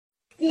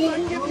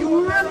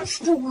The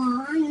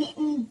Armstrong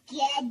and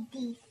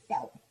Getty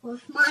Show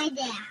with my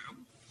dad,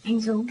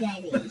 Enzo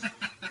Getty.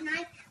 And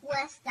I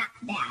press that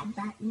bad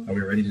button. Are we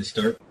ready to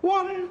start?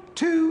 1,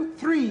 2,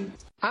 3.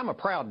 I'm a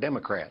proud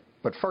Democrat,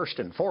 but first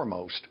and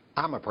foremost,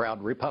 I'm a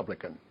proud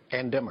Republican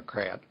and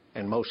Democrat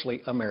and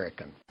mostly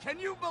American. Can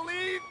you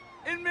believe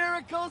in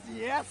miracles?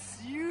 Yes,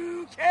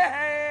 you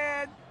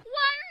can.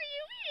 Why are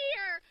you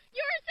here?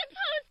 You're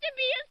supposed to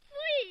be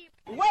asleep.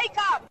 Wake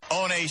up!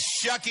 On a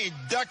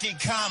shucky-ducky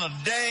kind of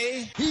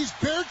day. He's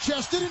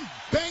bare-chested and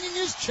banging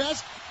his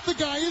chest. The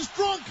guy is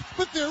drunk,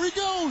 but there he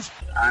goes.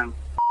 I'm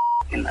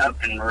up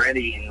and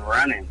ready and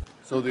running.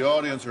 So the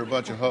audience are a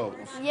bunch of hoes.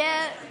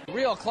 Yeah.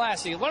 Real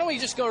classy. Why don't we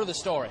just go to the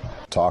story?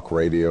 Talk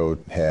radio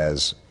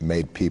has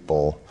made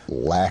people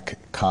lack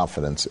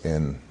confidence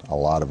in a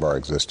lot of our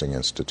existing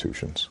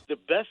institutions. The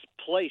best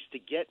place to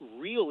get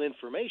real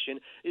information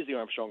is the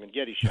Armstrong and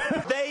Getty Show.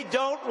 They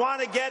don't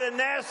want to get a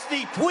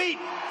nasty tweet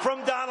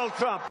from Donald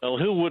Trump. Well,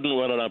 who wouldn't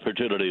want an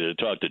opportunity to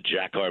talk to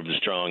Jack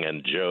Armstrong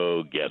and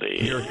Joe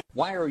Getty?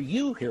 Why are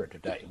you here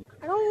today?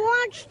 I don't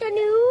watch the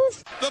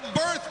news. The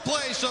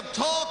birthplace of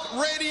talk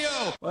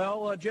radio.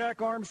 Well,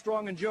 Jack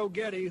Armstrong and Joe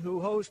Getty,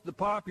 who host the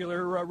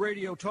popular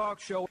radio talk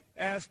show,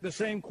 asked the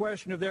same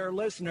question of their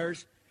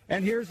listeners.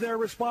 And here's their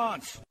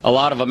response. A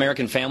lot of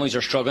American families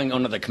are struggling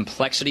under the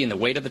complexity and the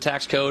weight of the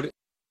tax code.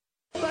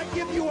 I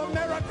give you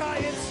America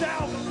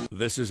itself.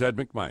 This is Ed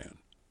McMahon.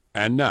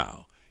 And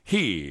now,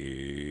 here's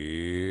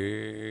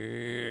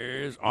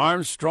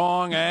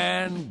Armstrong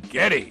and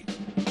Getty.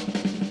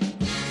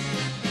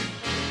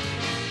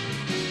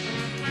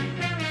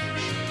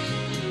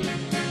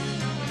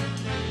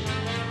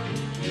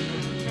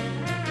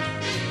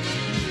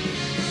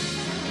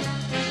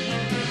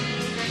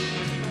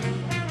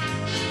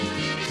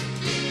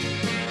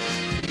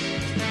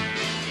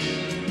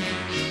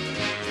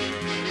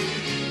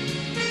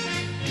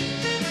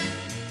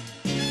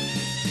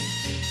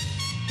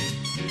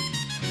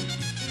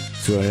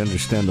 So I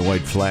understand the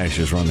white flash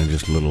is running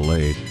just a little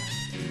late.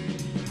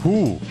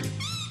 Who?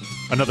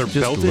 Another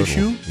just belt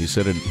issue? He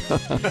said it.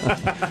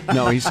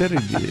 No, he said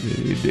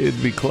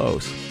it'd be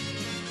close.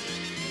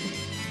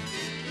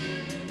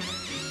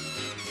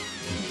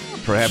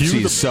 Perhaps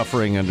he's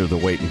suffering under the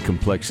weight and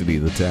complexity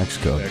of the tax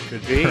code. That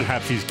could be.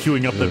 Perhaps he's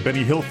queuing up the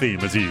Benny Hill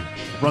theme as he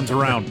runs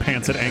around,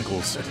 pants at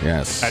ankles.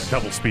 Yes. At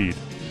double speed.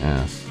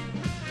 Yes.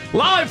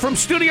 Live from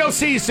Studio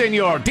C,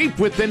 senor, deep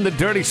within the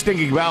dirty,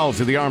 stinking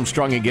bowels of the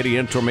Armstrong and Getty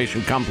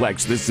Information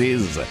Complex, this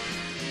is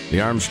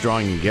the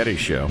Armstrong and Getty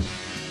Show.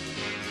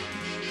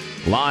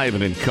 Live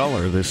and in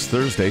color this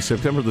Thursday,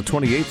 September the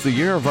 28th, the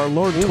year of our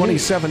Lord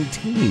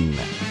 2017.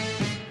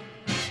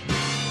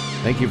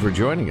 Thank you for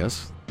joining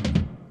us.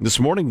 This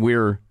morning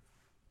we're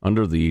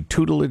under the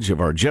tutelage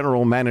of our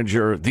general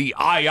manager, the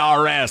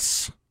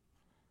IRS.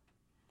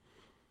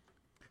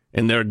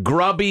 And their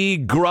grubby,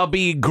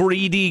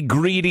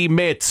 greedy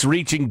mitts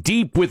reaching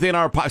deep within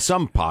our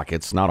some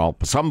pockets, not all,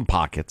 some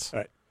pockets.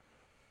 Right.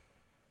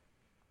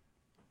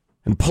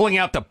 And pulling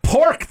out the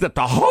pork that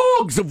the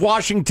hogs of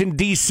Washington,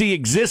 D.C.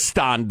 exist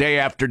on day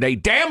after day.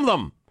 Damn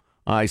them!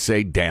 I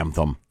say damn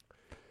them.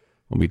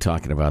 We'll be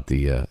talking about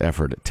the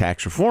effort at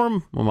tax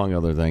reform, among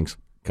other things,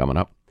 coming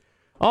up.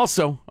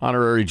 Also,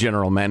 honorary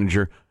general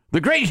manager,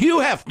 the great Hugh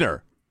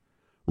Hefner,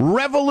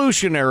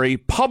 revolutionary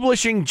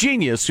publishing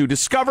genius who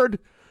discovered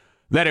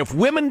that if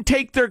women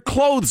take their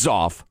clothes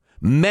off,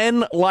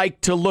 men like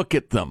to look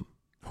at them.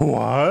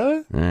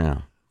 What?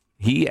 Yeah.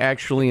 He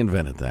actually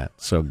invented that.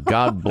 So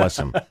God bless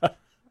him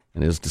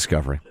and his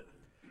discovery.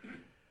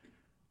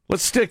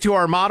 Let's stick to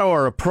our motto,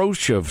 our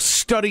approach of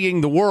studying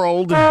the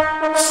world.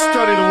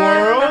 Study the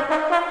world.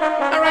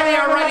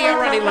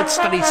 Alrighty. Let's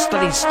study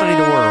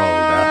the world.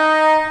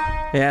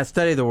 Yeah,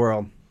 study the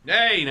world.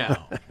 Hey,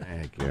 now.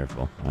 Hey,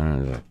 careful.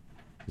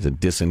 He's a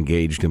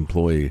disengaged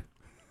employee.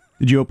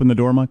 Did you open the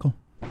door, Michael?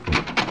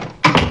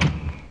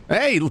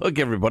 Hey, look,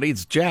 everybody,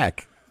 it's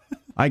Jack.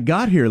 I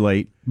got here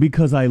late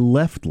because I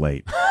left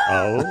late.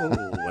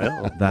 Oh,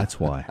 well. That's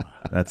why.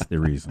 That's the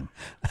reason.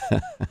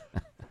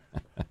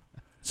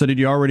 So did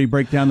you already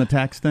break down the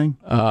tax thing?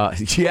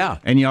 Yeah.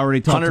 And you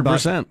already talked 100%.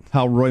 about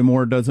how Roy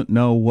Moore doesn't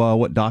know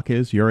what DOC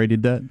is? You already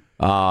did that?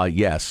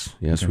 Yes,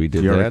 okay. We did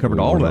so you already that. covered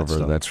all that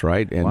stuff. That's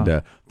right. And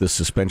wow. The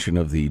suspension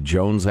of the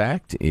Jones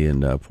Act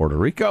in Puerto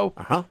Rico.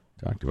 Uh-huh.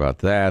 Talked about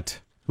that.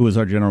 Who was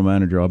our general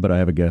manager? I bet I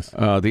have a guess. The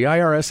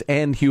IRS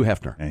and Hugh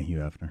Hefner.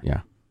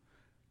 Yeah.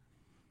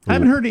 I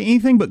haven't heard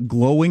anything but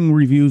glowing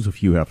reviews of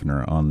Hugh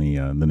Hefner on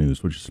the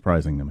news, which is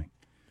surprising to me.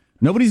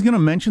 Nobody's going to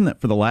mention that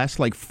for the last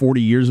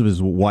 40 years of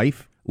his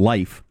life,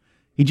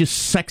 he just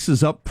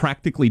sexes up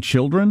practically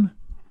children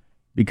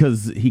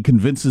because he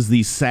convinces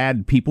these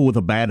sad people with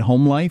a bad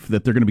home life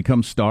that they're going to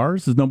become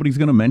stars. Nobody's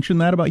going to mention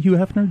that about Hugh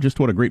Hefner? Just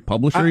what a great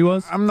publisher he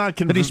was? I'm not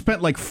convinced.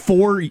 That he spent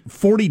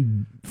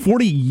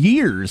 40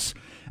 years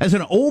as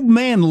an old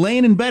man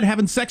laying in bed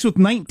having sex with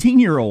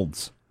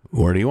 19-year-olds.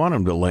 Where do you want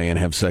him to lay and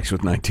have sex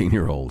with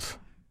 19-year-olds?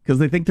 Because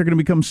they think they're going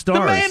to become stars.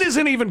 The man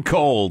isn't even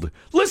cold.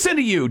 Listen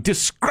to you. Too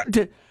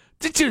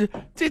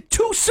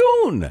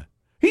soon.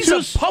 He's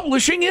a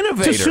publishing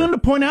innovator. Too soon to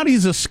point out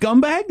he's a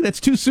scumbag? That's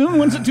too soon?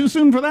 When's it too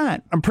soon for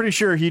that? I'm pretty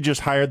sure he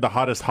just hired the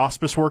hottest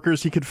hospice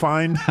workers he could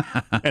find,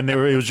 and it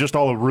was just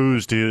all a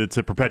ruse to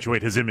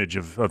perpetuate his image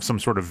of some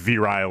sort of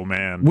virile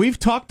man. We've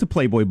talked to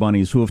Playboy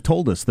bunnies who have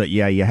told us that,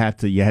 you had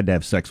to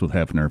have sex with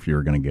Hefner if you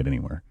were going to get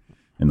anywhere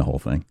in the whole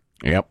thing.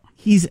 Yep.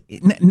 He's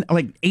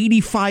like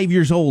 85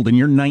 years old and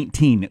you're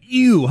 19.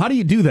 Ew, how do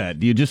you do that?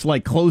 Do you just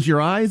close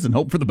your eyes and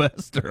hope for the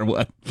best or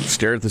what?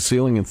 Stare at the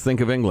ceiling and think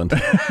of England,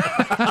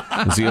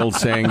 as the old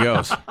saying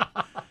goes.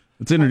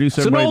 Let's introduce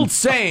everybody. It's an old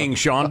saying,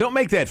 Sean. Don't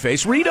make that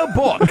face. Read a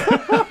book.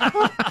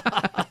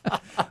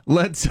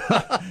 Let's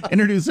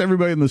introduce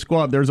everybody in the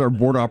squad. There's our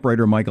board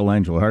operator,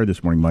 Michelangelo. How are you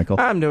this morning, Michael?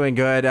 I'm doing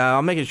good.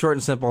 I'll make it short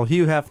and simple.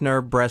 Hugh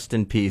Hefner, breast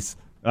in peace.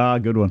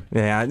 Good one.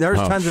 Yeah, there's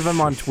tons of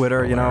them on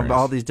Twitter,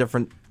 all these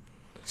different...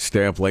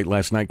 Stay up late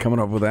last night coming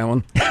up with that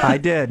one? I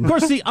did. Of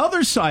course, the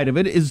other side of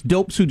it is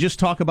dopes who just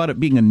talk about it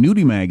being a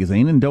nudie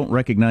magazine and don't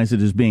recognize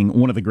it as being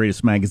one of the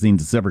greatest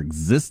magazines that's ever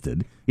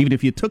existed, even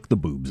if you took the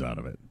boobs out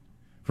of it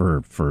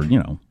for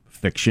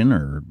fiction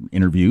or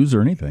interviews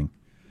or anything.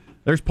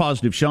 There's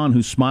Positive Sean,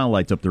 whose smile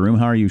lights up the room.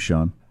 How are you,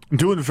 Sean? I'm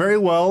doing very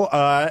well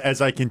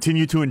as I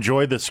continue to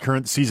enjoy this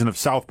current season of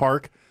South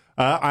Park.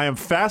 I am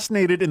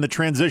fascinated in the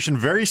transition,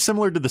 very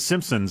similar to The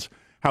Simpsons,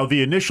 how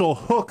the initial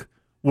hook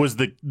was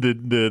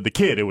the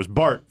kid. It was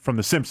Bart from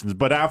The Simpsons.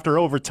 But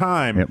over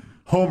time,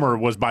 Homer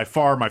was by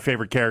far my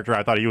favorite character.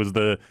 I thought he was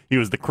the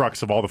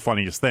crux of all the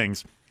funniest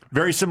things.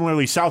 Very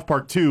similarly, South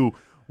Park 2,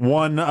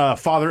 one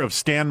father of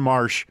Stan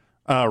Marsh,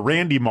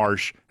 Randy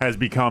Marsh, has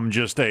become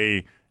just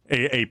a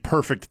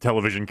perfect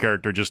television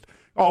character, just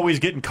always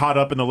getting caught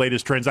up in the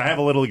latest trends. I have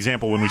a little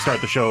example when we start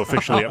the show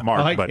officially at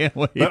Mark. Can't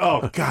wait. But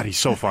oh, God, he's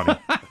so funny.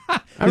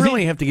 I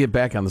really have to get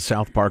back on the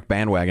South Park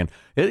bandwagon.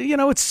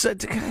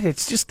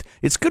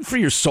 It's good for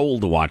your soul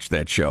to watch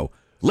that show.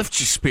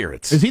 Lifts your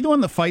spirits. Is he the one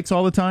that fights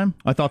all the time?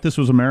 I thought this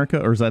was America,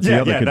 or is that the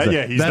other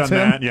kid? He's that's done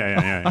him? that.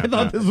 Yeah. I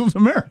thought this was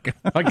America.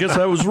 I guess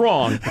I was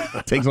wrong.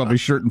 Takes off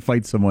his shirt and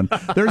fights someone.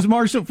 There's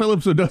Marshall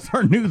Phillips, who does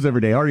our news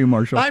every day. How are you,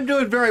 Marshall? I'm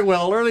doing very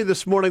well. Early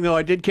this morning, though,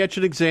 I did catch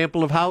an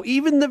example of how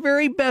even the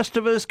very best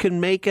of us can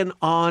make an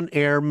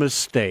on-air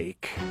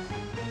mistake.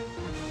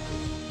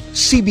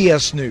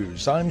 CBS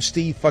News. I'm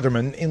Steve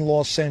Futterman in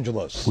Los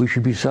Angeles. We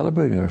should be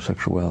celebrating our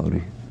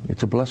sexuality.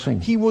 It's a blessing.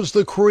 He was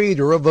the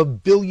creator of a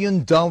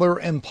billion-dollar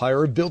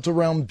empire built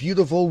around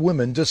beautiful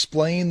women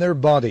displaying their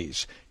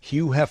bodies.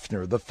 Hugh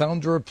Hefner, the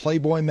founder of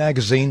Playboy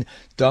magazine,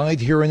 died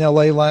here in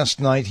L.A. last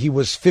night. He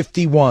was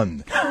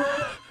 51.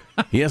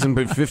 He hasn't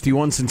been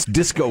 51 since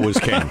disco was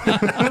king.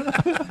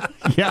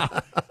 Yeah,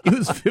 he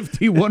was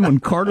 51 when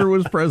Carter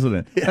was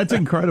president. That's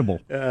incredible.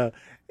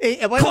 Hey,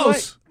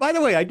 Close. By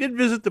the way, I did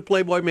visit the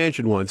Playboy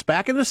Mansion once,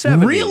 back in the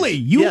 70s. Really?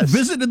 You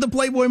visited the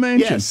Playboy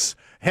Mansion? Yes.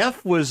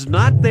 Hef was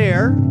not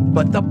there,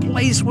 but the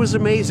place was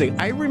amazing.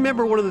 I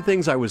remember one of the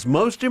things I was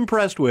most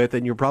impressed with,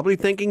 and you're probably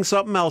thinking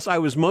something else, I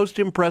was most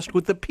impressed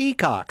with the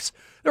peacocks.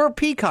 There were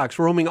peacocks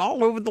roaming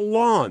all over the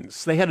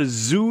lawns. They had a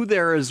zoo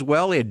there as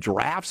well. They had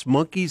giraffes,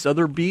 monkeys,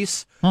 other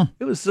beasts.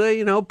 It was,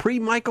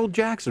 pre-Michael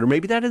Jackson, or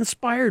maybe that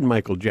inspired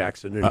Michael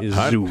Jackson in his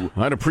zoo.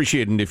 I'd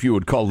appreciate it if you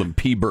would call them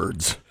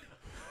pea-birds.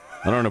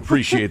 I don't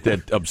appreciate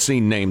that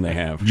obscene name they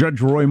have. Judge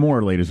Roy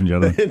Moore, ladies and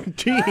gentlemen.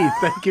 Indeed.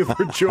 Thank you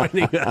for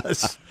joining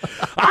us.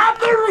 I'm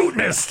the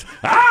rootinist.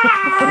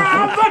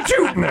 I'm the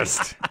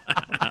tootinist.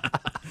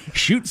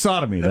 Shoot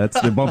sodomy. That's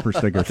the bumper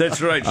sticker.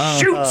 That's right.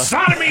 Shoot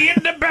sodomy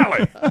in the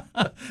belly.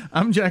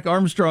 I'm Jack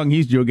Armstrong.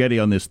 He's Joe Getty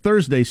on this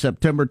Thursday,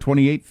 September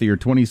 28th, year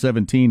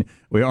 2017.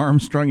 We are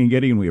Armstrong and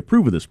Getty, and we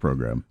approve of this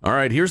program. All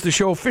right, here's the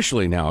show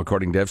officially now,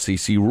 according to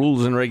FCC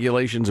rules and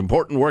regulations.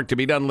 Important work to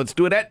be done. Let's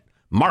do it at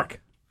Mark.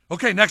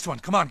 Okay, next one.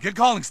 Come on, get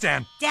calling,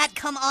 Stan. Dad,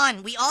 come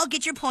on. We all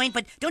get your point,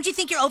 but don't you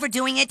think you're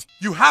overdoing it?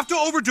 You have to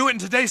overdo it in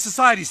today's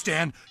society,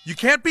 Stan. You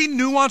can't be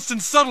nuanced and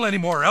subtle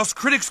anymore, else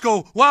critics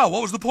go, wow,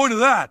 what was the point of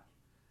that?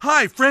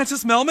 Hi,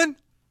 Francis Melman?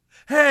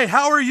 Hey,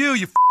 how are you,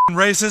 you f***ing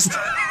racist?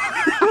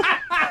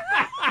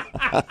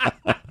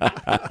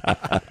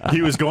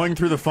 He was going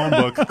through the phone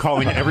book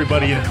calling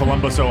everybody in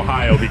Columbus,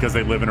 Ohio because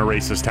they live in a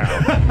racist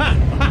town.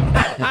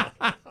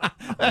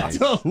 That's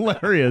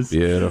hilarious.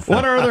 Beautiful.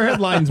 What are other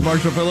headlines,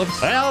 Marshall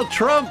Phillips? Well,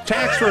 Trump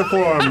tax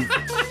reform.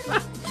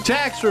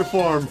 Tax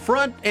reform,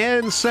 front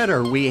and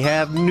center. We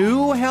have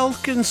new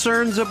health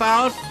concerns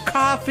about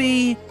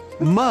coffee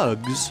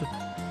mugs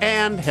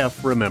and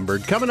Hef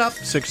remembered. Coming up,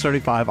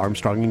 6:35,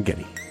 Armstrong and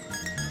Getty.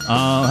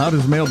 How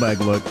does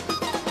mailbag look?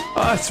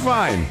 It's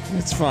fine.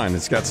 It's fine.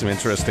 It's got some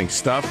interesting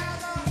stuff.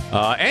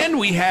 And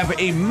we have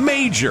a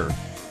major...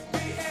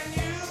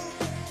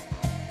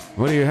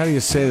 how do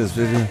you say this?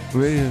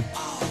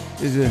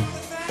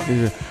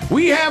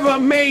 We have a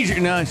major...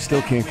 No, I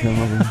still can't come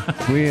up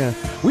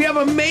with we have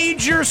a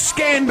major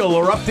scandal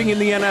erupting in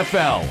the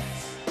NFL.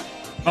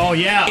 Oh,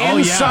 yeah.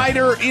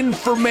 Insider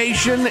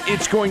information.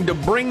 It's going to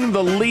bring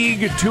the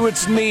league to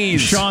its knees.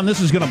 Sean, this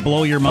is going to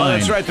blow your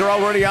mind. That's right. They're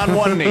already on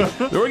one knee.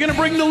 We're going to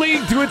bring the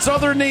league to its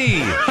other knee.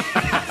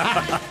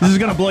 This is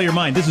going to blow your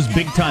mind. This is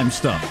big-time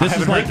stuff. I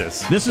haven't heard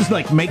this. This is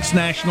like makes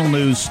national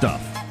news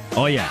stuff.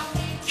 Oh, yeah.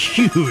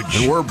 Huge.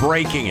 And we're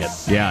breaking it.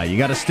 Yeah, you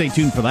got to stay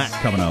tuned for that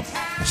coming up.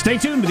 Stay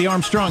tuned to the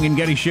Armstrong and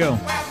Getty Show.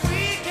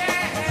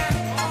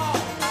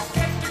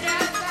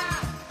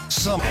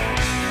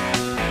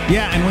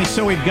 Yeah, and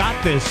we've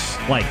got this,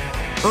 like,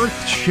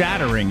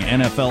 earth-shattering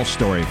NFL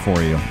story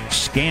for you.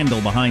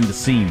 Scandal behind the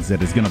scenes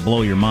that is going to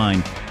blow your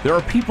mind. There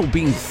are people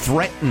being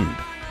threatened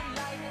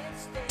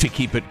to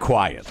keep it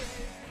quiet.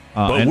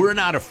 But we're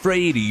not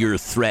afraid of your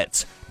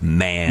threats,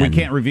 man. We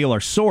can't reveal our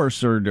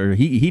source, or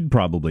he'd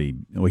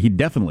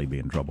definitely be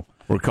in trouble.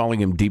 We're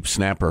calling him Deep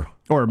Snapper.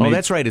 Or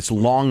that's right. It's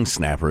Long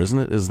Snapper, isn't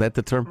it? Is that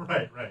the term?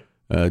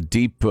 Right.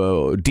 Deep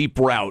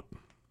route.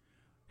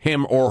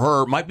 Him or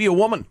her might be a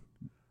woman.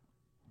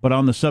 But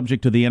on the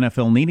subject of the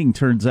NFL meeting,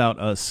 turns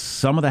out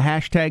some of the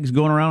hashtags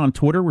going around on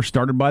Twitter were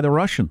started by the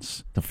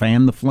Russians to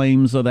fan the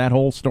flames of that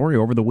whole story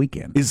over the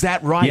weekend. Is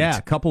that right? Yeah,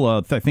 a couple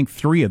of, I think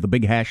 3 of the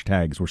big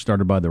hashtags were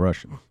started by the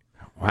Russians.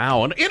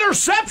 Wow, an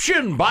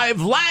interception by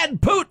Vlad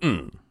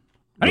Putin.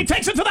 And he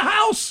takes it to the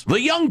house! The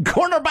young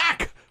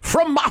cornerback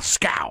from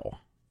Moscow.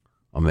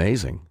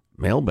 Amazing.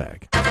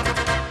 Mailbag.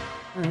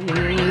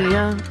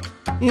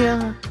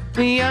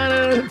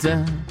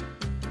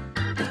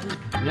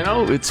 You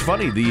know, it's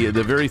funny, the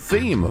very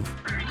theme of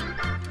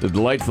the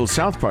delightful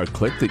South Park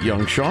clip that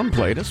young Sean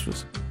played us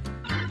was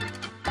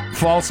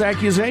false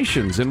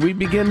accusations, and we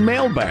begin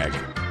Mailbag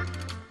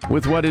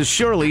with what is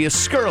surely a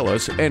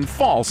scurrilous and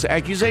false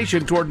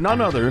accusation toward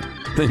none other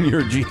than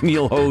your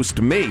genial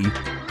host, me,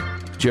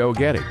 Joe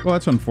Getty. Well,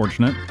 that's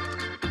unfortunate.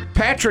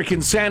 Patrick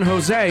in San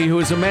Jose, who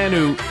is a man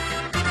who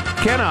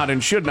cannot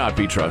and should not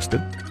be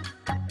trusted.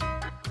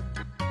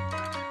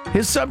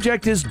 His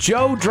subject is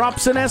Joe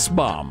drops an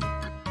S-bomb.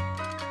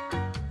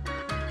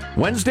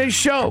 Wednesday's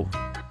show,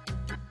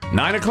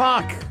 9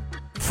 o'clock,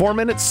 4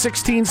 minutes,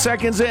 16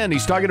 seconds in.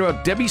 He's talking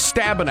about Debbie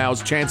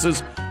Stabenow's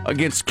chances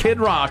against Kid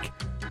Rock.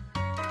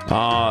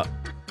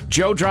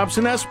 Joe drops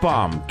an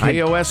S-bomb.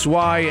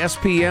 KOSY,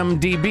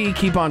 SPMDB.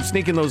 Keep on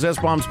sneaking those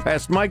S-bombs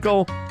past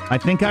Michael. I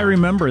think I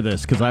remember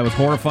this because I was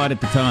horrified at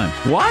the time.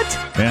 What?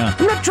 Yeah.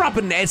 I'm not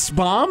dropping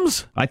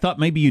S-bombs. I thought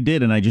maybe you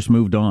did, and I just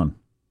moved on.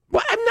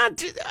 Well, I'm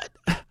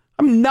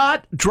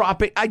not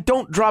dropping. I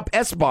don't drop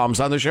S-bombs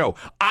on the show.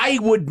 I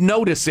would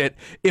notice it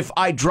if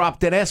I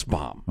dropped an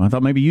S-bomb. I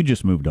thought maybe you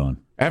just moved on.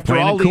 After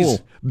all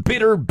these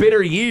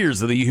bitter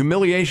years of the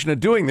humiliation of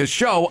doing this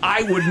show,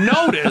 I would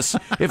notice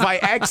if I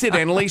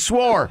accidentally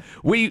swore.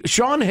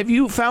 Sean, have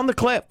you found the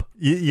clip?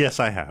 Yes,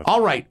 I have.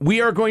 All right.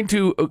 We are going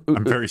to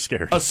I'm very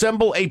scared.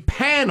 Assemble a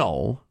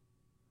panel.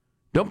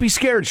 Don't be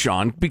scared,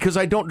 Sean, because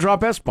I don't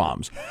drop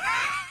S-bombs.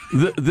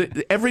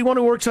 Everyone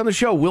who works on the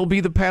show will be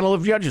the panel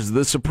of judges,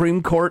 the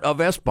Supreme Court of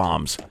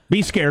S-bombs.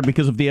 Be scared,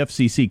 because if the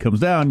FCC comes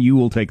down, you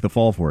will take the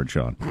fall for it,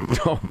 Sean.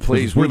 Oh,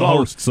 please. We're the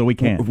hosts, so we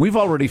can't. We've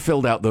already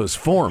filled out those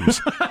forms.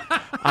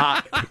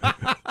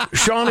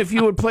 Sean, if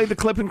you would play the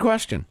clip in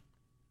question.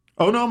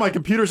 Oh, no, my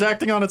computer's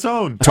acting on its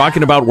own.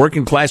 Talking about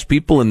working class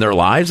people in their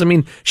lives? I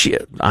mean,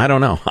 I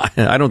don't know.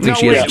 I don't think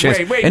she has a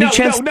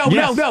chance.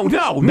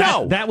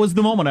 No. That was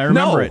the moment. I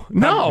remember it.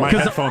 No. My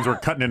headphones were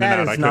cutting in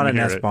and out. I couldn't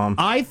hear it.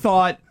 I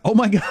thought, oh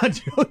my God,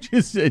 Joe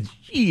just said,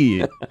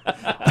 shit.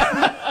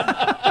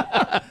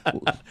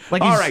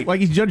 Like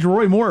he's Judge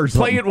Roy Moore or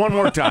something. Play it one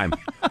more time.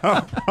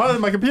 Oh,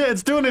 my computer,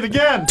 it's doing it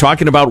again.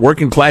 Talking about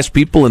working class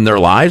people in their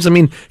lives? I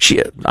mean,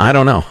 I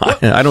don't know.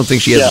 I don't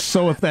think she has.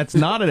 So if that's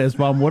not an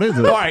S-bomb, what is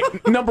it? All right,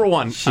 number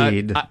one,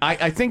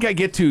 I think I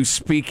get to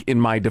speak in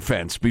my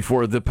defense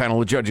before the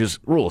panel of judges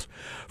rules.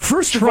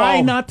 Try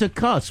not to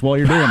cuss while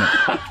you're doing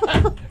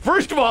it.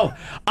 First of all,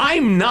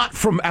 I'm not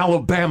from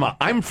Alabama.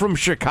 I'm from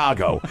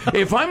Chicago.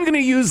 If I'm going to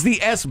use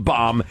the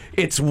S-bomb,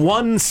 it's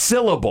one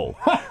syllable,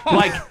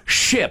 like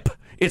ship.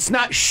 It's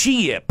not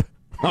she-ip.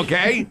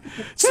 Okay?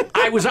 So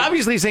I was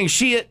obviously saying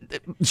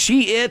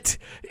it,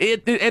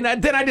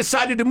 and then I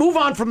decided to move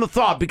on from the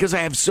thought because I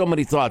have so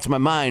many thoughts. My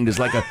mind is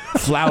like a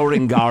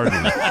flowering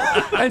garden.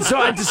 And so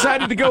I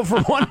decided to go for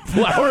one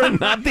flower and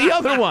not the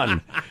other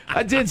one.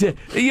 I did.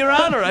 Your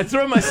Honor, I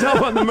throw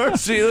myself on the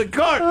mercy of the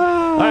court.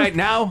 All right,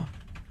 now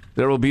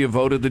there will be a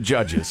vote of the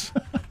judges.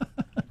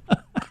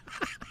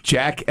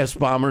 Jack,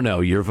 S-bomb or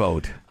no, your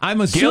vote.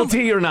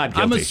 Guilty or not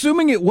guilty? I'm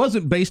assuming it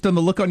wasn't based on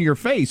the look on your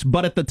face,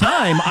 but at the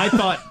time,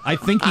 I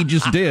think he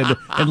just did,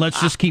 and let's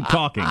just keep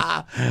talking.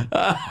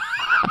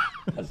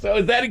 So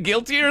is that a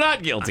guilty or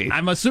not guilty?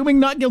 I'm assuming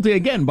not guilty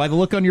again by the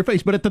look on your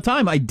face, but at the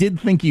time, I did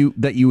think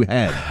that you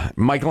had.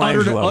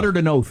 Michelangelo. Uttered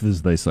an oath,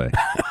 as they say.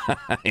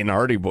 In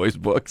Hardy Boys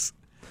books.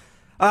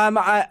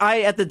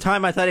 I at the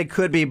time, I thought it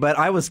could be, but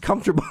I was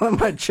comfortable in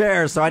my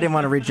chair, so I didn't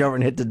want to reach over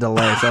and hit the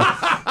delay, so...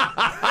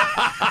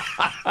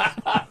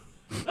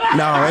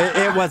 No,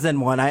 it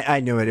wasn't one. I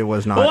knew it. It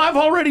was not. Well, I've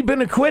already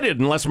been acquitted,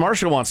 unless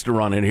Marcia wants to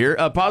run in here.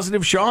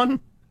 Positive, Sean?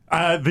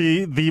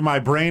 My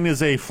brain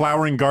is a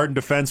flowering garden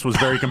defense was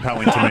very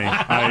compelling to me.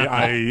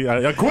 I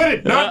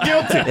acquitted, not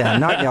guilty. Yeah,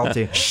 not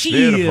guilty.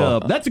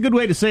 Beautiful. That's a good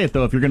way to say it,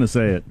 though, if you're going to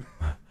say it.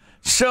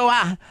 So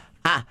I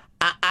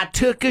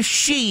took a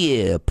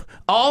ship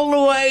all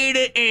the way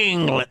to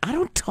England. I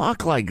don't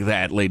talk like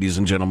that, ladies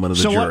and gentlemen of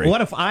the jury. jury. So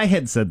what if I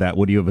had said that?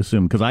 Would you have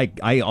assumed? Because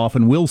I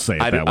often will say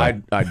it that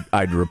way.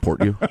 I'd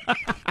report you.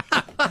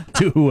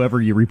 To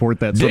whoever you report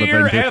that sort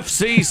Dear of thing to.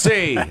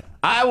 FCC,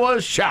 I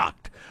was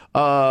shocked.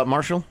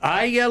 Marshall?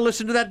 I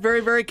listened to that very,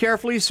 very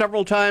carefully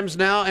several times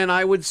now, and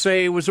I would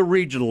say it was a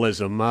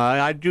regionalism.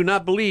 I do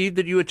not believe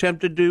that you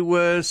attempted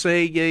to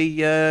say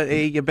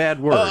a bad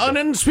word. An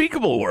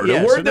unspeakable word.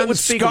 Yes, a word an that would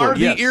unspeakable scar word,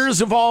 yes. the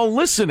ears of all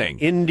listening.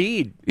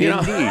 Indeed.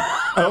 Indeed.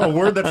 A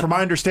word that, from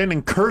my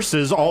understanding,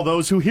 curses all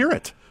those who hear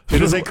it.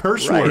 It is a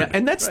curse word.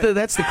 And that's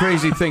the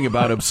crazy thing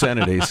about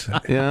obscenities.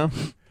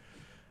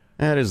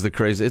 That is the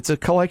crazy. It's a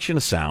collection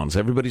of sounds.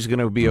 Everybody's going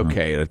to be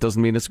okay. It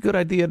doesn't mean it's a good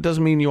idea. It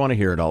doesn't mean you want to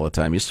hear it all the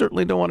time. You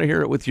certainly don't want to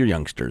hear it with your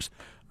youngsters.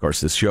 Of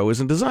course, this show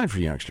isn't designed for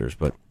youngsters,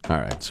 but all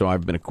right. So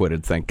I've been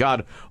acquitted, thank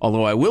God.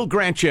 Although I will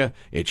grant you,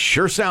 it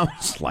sure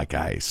sounds like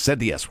I said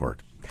the S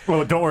word.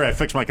 Well, don't worry. I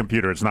fixed my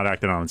computer. It's not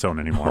acting on its own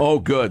anymore. Oh,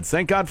 good.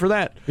 Thank God for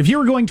that. If you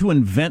were going to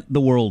invent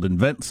the world,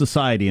 invent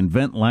society,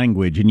 invent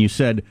language, and you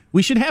said,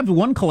 we should have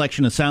one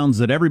collection of sounds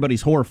that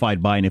everybody's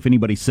horrified by, and if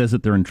anybody says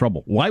it, they're in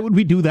trouble. Why would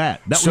we do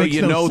that? That so makes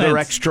you no know sense. they're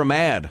extra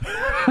mad.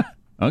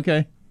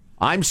 Okay.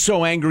 I'm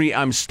so angry,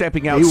 I'm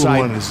stepping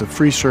outside. A1 is a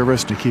free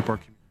service to keep our...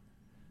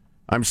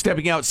 I'm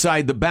stepping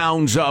outside the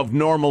bounds of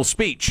normal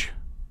speech.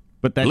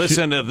 But that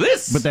Listen to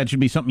this. But that should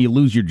be something you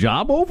lose your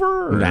job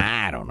over? Or?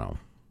 Nah, I don't know.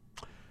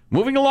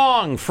 Moving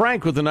along,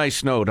 Frank with a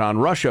nice note on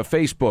Russia,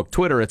 Facebook,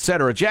 Twitter,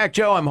 etc. Jack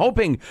Joe, I'm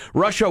hoping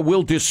Russia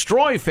will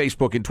destroy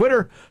Facebook and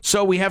Twitter,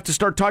 so we have to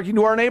start talking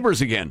to our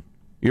neighbors again.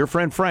 Your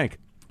friend Frank.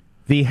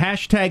 The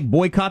hashtag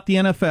boycott the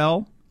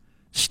NFL,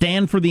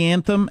 stand for the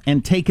anthem,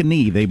 and take a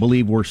knee, they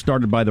believe were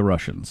started by the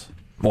Russians.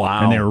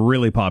 Wow. And they were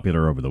really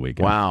popular over the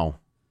weekend. Wow.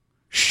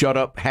 Shut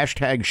up,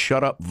 hashtag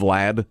shut up,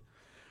 Vlad.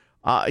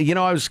 I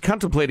was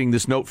contemplating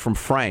this note from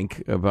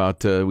Frank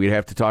about we'd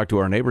have to talk to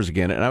our neighbors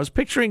again, and I was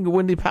picturing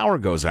when the power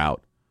goes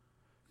out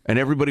and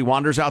everybody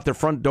wanders out their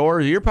front door.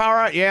 Is your power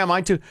out? Yeah,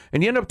 mine too.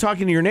 And you end up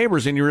talking to your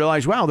neighbors and you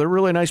realize, wow, they're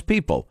really nice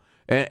people.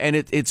 And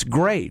it's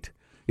great.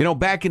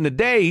 Back in the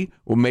day,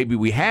 well, maybe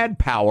we had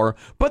power,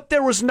 but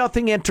there was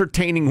nothing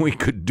entertaining we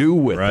could do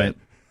with it.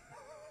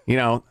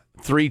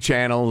 3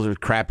 channels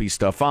of crappy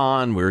stuff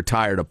on. We were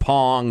tired of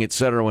Pong,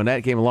 etc. when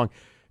that came along.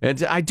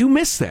 And I do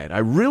miss that. I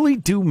really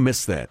do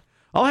miss that.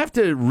 I'll have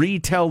to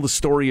retell the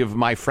story of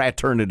my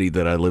fraternity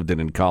that I lived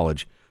in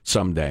college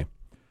someday.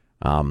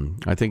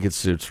 I think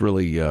it's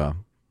really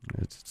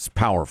it's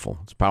powerful.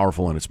 It's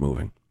powerful and it's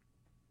moving.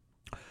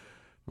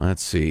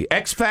 Let's see.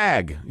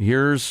 Ex-fag.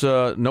 Here's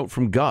a note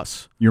from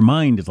Gus. Your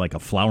mind is like a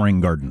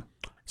flowering garden.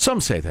 Some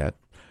say that.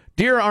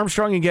 Dear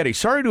Armstrong and Getty,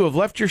 sorry to have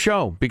left your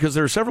show because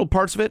there are several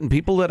parts of it and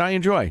people that I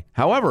enjoy.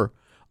 However,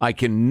 I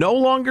can no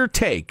longer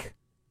take...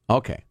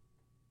 Okay.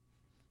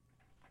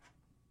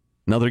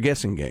 Another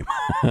guessing game.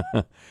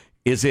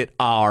 Is it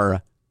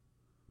our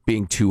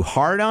being too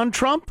hard on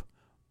Trump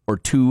or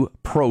too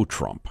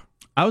pro-Trump?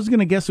 I was going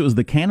to guess it was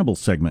the cannibal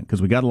segment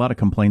because we got a lot of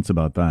complaints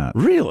about that.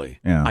 Really?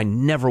 Yeah. I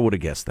never would have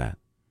guessed that.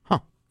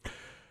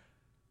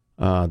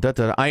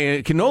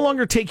 I can no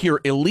longer take your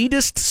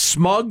elitist,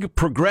 smug,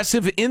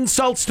 progressive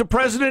insults to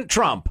President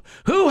Trump.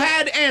 Who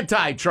had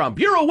anti-Trump?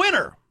 You're a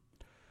winner.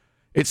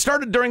 It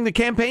started during the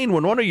campaign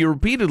when one of you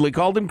repeatedly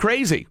called him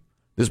crazy.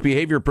 This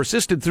behavior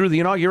persisted through the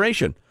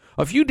inauguration.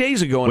 A few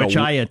days ago, which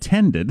I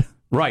attended.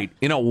 Right.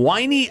 In a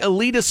whiny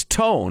elitist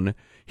tone,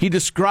 he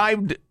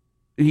described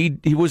he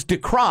was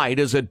decried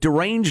as a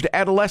deranged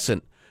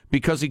adolescent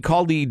because he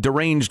called the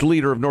deranged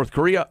leader of North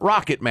Korea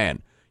Rocket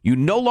Man. You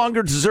no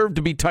longer deserve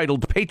to be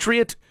titled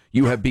patriot.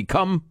 You have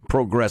become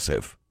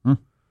progressive.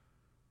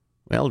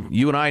 Well,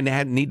 you and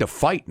I need to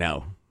fight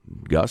now,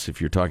 Gus,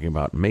 if you're talking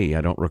about me.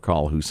 I don't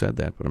recall who said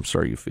that, but I'm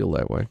sorry you feel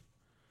that way.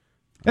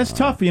 That's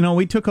tough.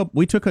 We took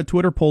a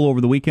Twitter poll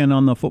over the weekend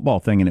on the football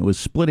thing, and it was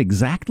split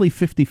exactly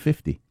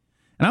 50-50.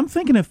 And I'm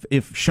thinking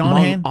if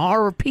Sean Hannity...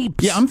 our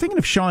peeps. Yeah, I'm thinking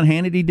if Sean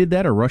Hannity did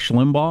that, or Rush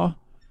Limbaugh,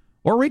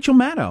 or Rachel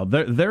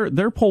Maddow,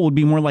 their poll would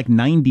be more like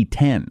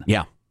 90-10.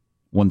 Yeah.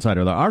 One side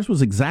or the other. Ours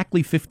was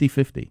exactly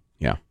 50-50.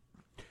 Yeah.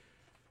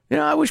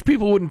 I wish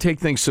people wouldn't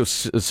take things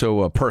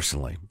so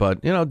personally.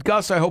 But,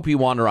 Gus, I hope you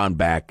wander on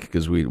back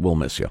because we'll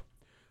miss you.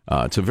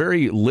 It's a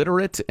very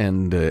literate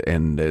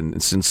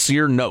and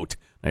sincere note.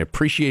 I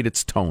appreciate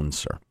its tone,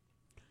 sir.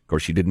 Of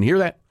course, you didn't hear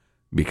that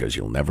because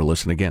you'll never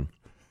listen again.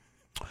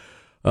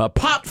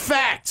 Pot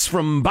facts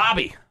from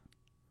Bobby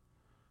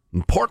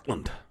in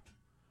Portland.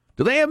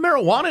 Do they have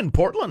marijuana in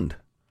Portland?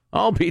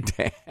 I'll be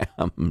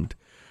damned.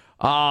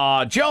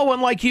 Joe,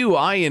 unlike you,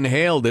 I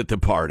inhaled at the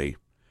party.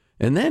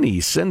 And then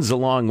he sends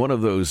along one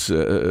of those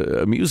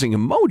amusing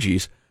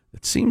emojis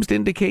that seems to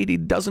indicate he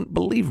doesn't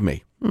believe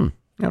me.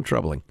 How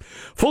troubling.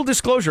 Full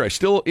disclosure, I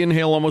still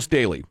inhale almost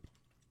daily.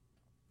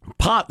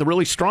 Pot, the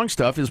really strong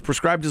stuff, is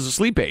prescribed as a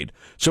sleep aid.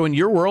 So in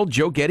your world,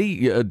 Joe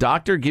Getty, a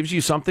doctor, gives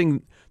you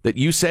something that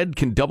you said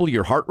can double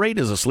your heart rate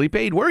as a sleep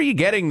aid? Where are you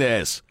getting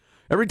this?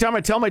 Every time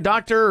I tell my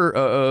doctor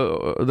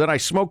that I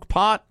smoke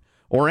pot,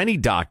 or any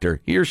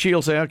doctor, he or she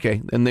will say,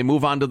 okay, and they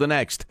move on to the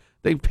next.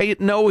 They pay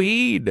it no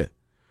heed.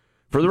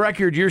 For the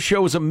record, your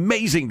show is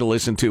amazing to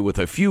listen to with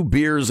a few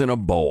beers in a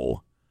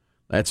bowl.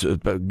 That's a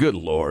good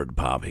Lord,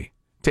 Bobby.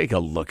 Take a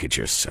look at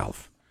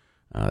yourself.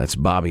 That's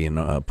Bobby in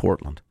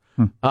Portland.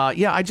 Do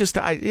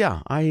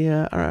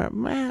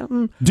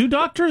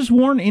doctors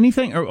warn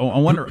anything? Or, I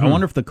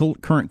wonder if the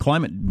current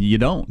climate you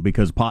don't,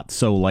 because pot's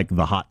so like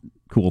the hot,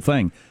 cool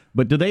thing.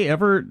 But do they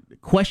ever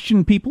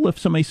question people if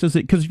somebody says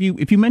it? Because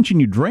if you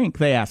mention you drink,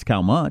 they ask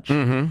how much.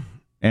 Mm-hmm.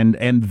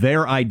 And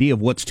their idea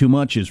of what's too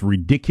much is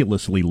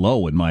ridiculously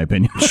low, in my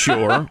opinion.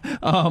 Sure.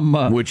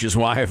 Which is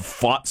why I've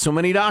fought so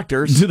many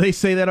doctors. Do they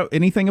say that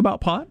anything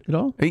about pot at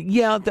all?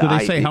 Yeah. Do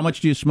they say, how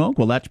much do you smoke?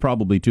 Well, that's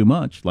probably too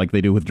much, like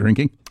they do with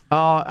drinking.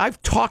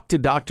 I've talked to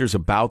doctors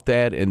about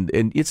that, and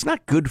it's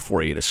not good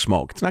for you to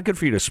smoke. It's not good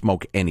for you to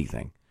smoke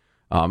anything.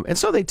 And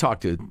so they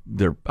talk to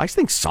I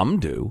think some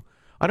do.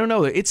 I don't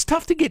know. It's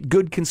tough to get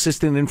good,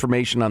 consistent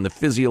information on the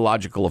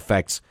physiological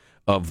effects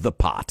of the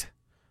pot.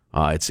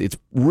 It's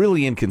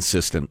really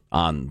inconsistent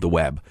on the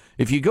web.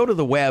 If you go to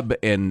the web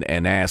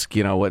and ask,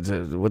 what's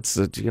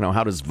the,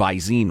 how does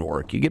Visine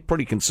work, you get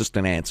pretty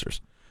consistent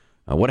answers.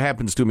 What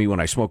happens to me when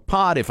I smoke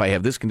pot? If I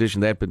have this condition,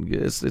 that,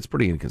 it's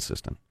pretty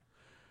inconsistent.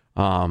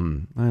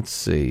 Let's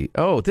see.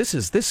 Oh, this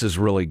is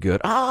really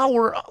good.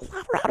 We're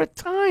out of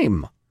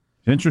time.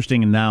 It's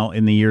interesting. And now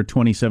in the year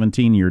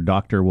 2017, your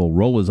doctor will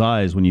roll his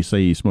eyes when you say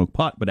you smoke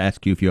pot, but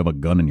ask you if you have a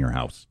gun in your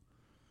house.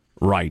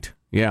 Right.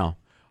 Yeah.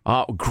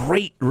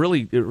 Great,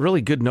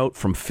 really good note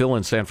from Phil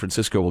in San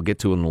Francisco. We'll get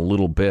to in a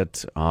little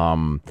bit.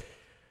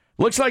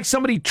 Looks like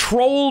somebody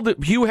trolled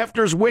Hugh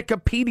Hefner's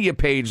Wikipedia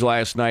page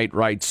last night,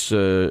 writes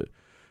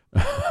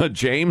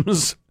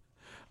James.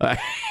 A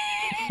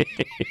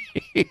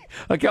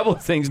couple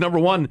of things. Number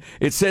one,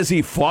 it says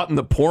he fought in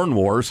the porn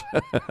wars.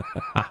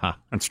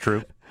 That's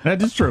true.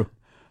 That is true.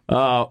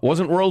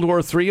 Wasn't World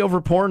War III over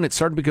porn? It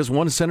started because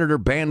one senator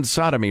banned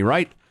sodomy,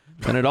 right?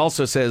 And it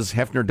also says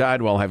Hefner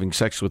died while having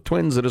sex with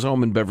twins at his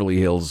home in Beverly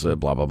Hills,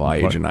 blah, blah, blah,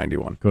 age of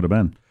 91. Could have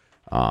been.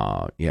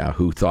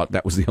 Who thought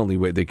that was the only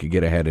way they could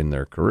get ahead in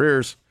their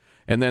careers.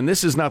 And then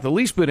this is not the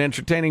least bit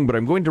entertaining, but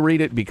I'm going to read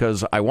it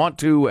because I want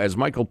to, as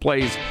Michael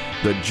plays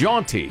the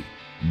jaunty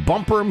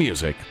bumper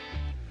music.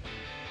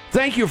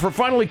 Thank you for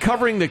finally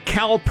covering the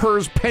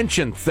CalPERS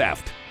pension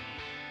theft.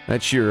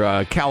 That's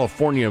your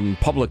California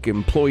public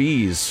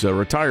employees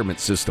retirement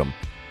system.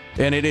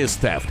 And it is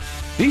theft.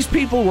 These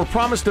people were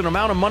promised an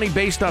amount of money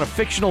based on a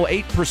fictional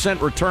 8%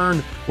 return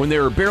when they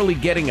were barely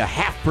getting a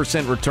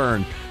 0.5%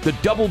 return. The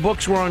double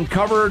books were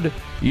uncovered.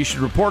 You should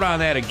report on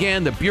that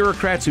again. The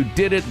bureaucrats who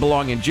did it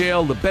belong in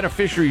jail. The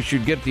beneficiaries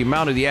should get the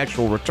amount of the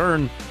actual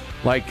return,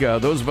 like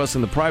those of us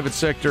in the private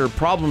sector.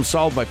 Problem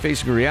solved by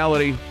facing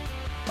reality,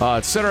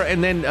 etc.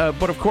 And then,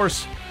 but of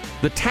course,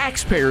 the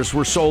taxpayers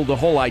were sold the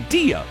whole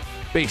idea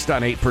based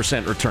on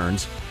 8%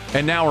 returns,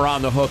 and now we're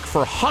on the hook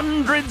for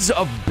hundreds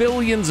of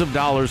billions of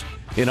dollars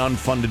in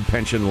unfunded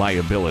pension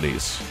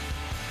liabilities.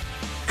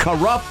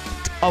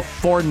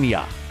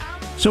 Corrupt-a-fornia.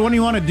 So when do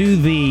you want to do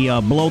the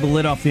blow the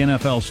lid off the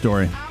NFL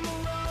story?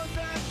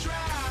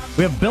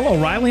 We have Bill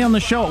O'Reilly on the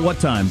show at what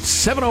time?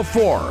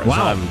 7:04, as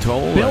I'm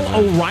told. Bill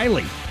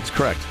O'Reilly. That's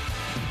correct.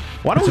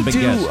 Why don't we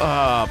do,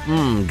 I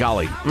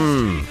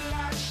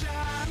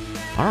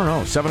don't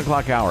know, 7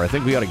 o'clock hour. I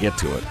think we ought to get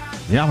to it.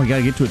 Yeah, we got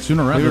to get to it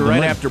sooner rather than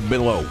later. Right after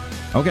below.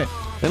 Okay.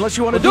 Unless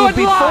you want to do it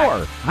before.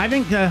 Live. I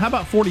think, how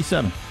about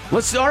 47?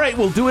 All right,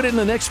 we'll do it in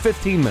the next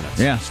 15 minutes.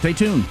 Yeah, stay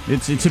tuned.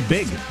 It's a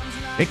big.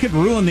 It could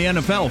ruin the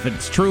NFL if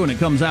it's true and it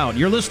comes out.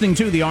 You're listening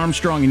to the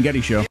Armstrong and Getty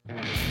Show.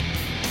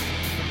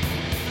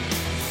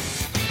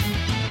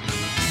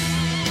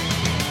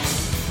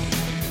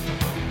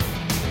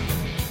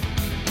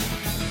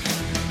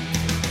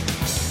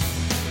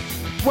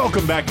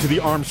 Welcome back to the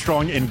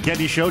Armstrong and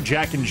Getty Show.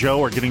 Jack and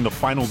Joe are getting the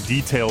final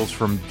details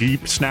from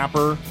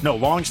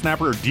long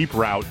snapper or deep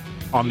route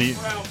on the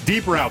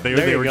deep route.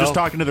 They were just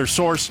talking to their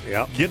source,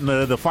 getting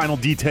the final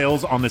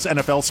details on this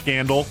NFL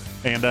scandal.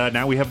 And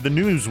now we have the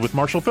news with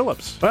Marshall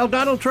Phillips. Well,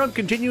 Donald Trump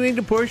continuing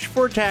to push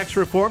for tax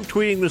reform,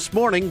 tweeting this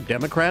morning,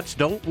 Democrats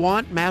don't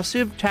want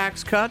massive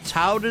tax cuts.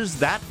 How does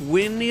that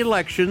win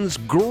elections?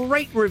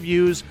 Great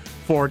reviews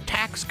for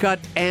tax cut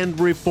and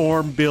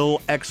reform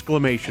bill, !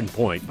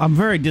 I'm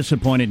very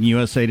disappointed in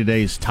USA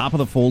Today's top of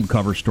the fold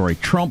cover story.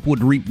 Trump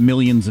would reap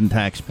millions in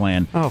tax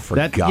plan. Oh, for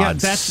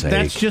God's sake.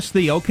 That's just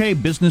the,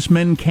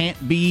 businessmen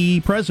can't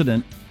be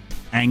president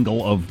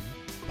angle of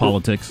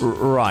politics.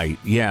 Right,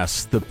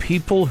 yes. The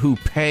people who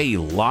pay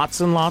lots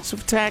and lots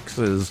of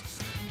taxes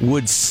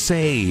would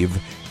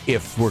save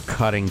if we're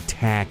cutting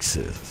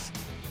taxes.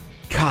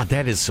 God,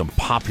 that is some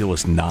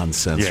populist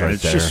nonsense right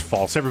it's there. It's just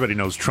false. Everybody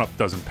knows Trump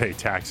doesn't pay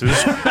taxes.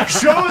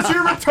 Show us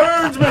your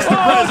returns, Mr.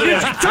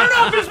 President. Turn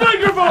off his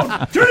microphone.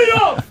 Turn it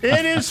off.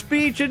 In his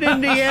speech in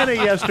Indiana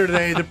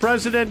yesterday, the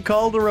president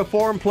called the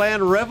reform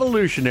plan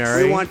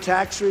revolutionary. We want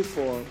tax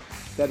reform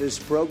that is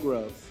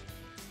pro-growth,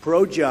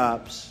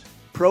 pro-jobs,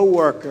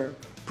 pro-worker,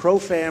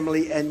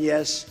 pro-family, and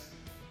yes,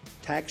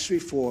 tax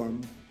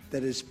reform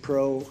that is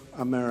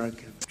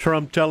pro-American.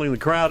 Trump telling the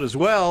crowd as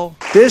well.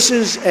 This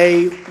is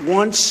a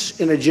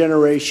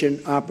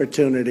once-in-a-generation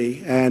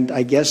opportunity, and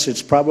I guess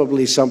it's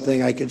probably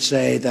something I could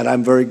say that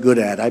I'm very good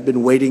at. I've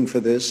been waiting for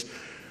this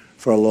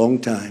for a long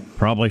time.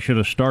 Probably should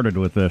have started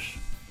with this.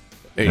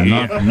 And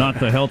not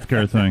the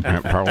healthcare thing.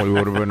 That probably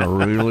would have been a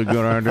really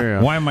good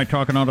idea. Why am I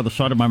talking out of the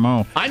side of my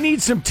mouth? I need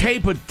some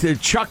tape of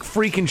Chuck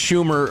freaking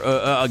Schumer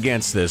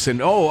against this.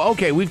 And,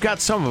 okay, we've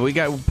got some of it. We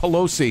got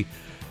Pelosi.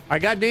 I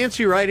got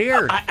Nancy right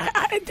here.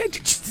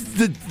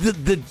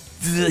 The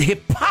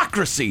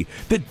hypocrisy,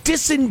 the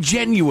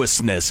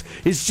disingenuousness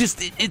is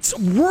just, it's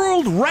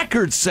world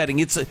record setting.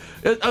 It's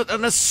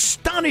an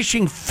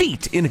astonishing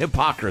feat in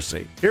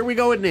hypocrisy. Here we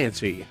go with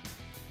Nancy.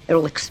 It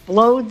will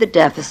explode the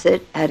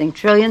deficit, adding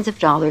trillions of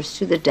dollars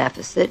to the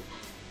deficit,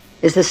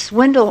 is the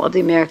swindle of the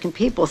American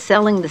people,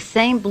 selling the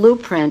same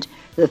blueprint,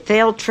 the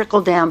failed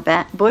trickle-down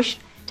Bush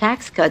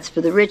tax cuts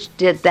for the rich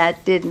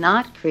did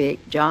not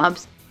create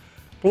jobs.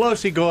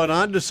 Pelosi going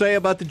on to say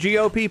about the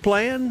GOP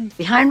plan.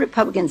 Behind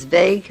Republicans'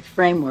 vague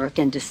framework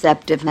and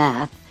deceptive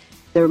math,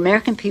 the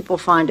American people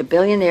find a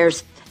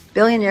billionaire's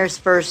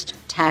first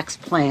tax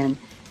plan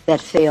that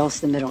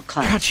fails the middle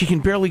class. God, she can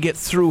barely get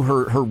through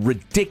her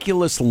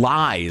ridiculous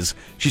lies.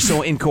 She's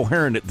so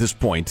incoherent at this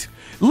point.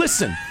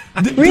 Listen.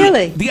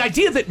 Really? The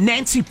idea that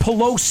Nancy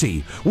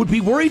Pelosi would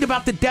be worried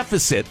about the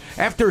deficit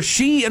after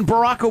she and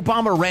Barack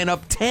Obama ran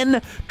up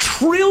 $10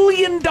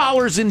 trillion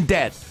in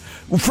debt.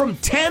 From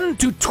 $10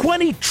 to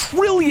 $20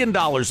 trillion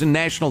in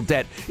national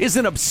debt is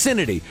an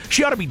obscenity.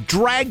 She ought to be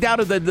dragged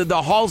out of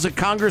the halls of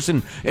Congress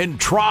and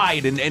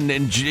tried and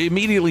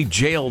immediately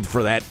jailed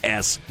for that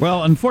S.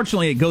 Well,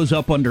 unfortunately, it goes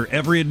up under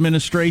every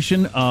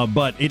administration,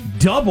 but it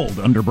doubled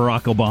under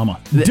Barack Obama.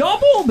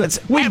 Doubled!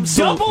 We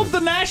doubled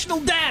the national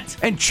debt!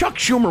 And Chuck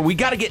Schumer, we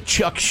got to get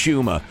Chuck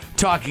Schumer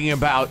talking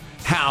about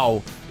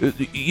how,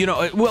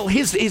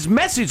 his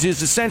message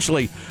is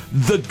essentially,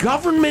 the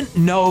government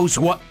knows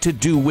what to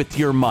do with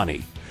your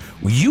money.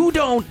 You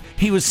don't,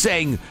 he was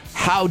saying,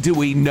 how do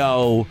we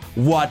know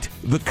what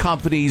the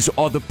companies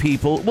or the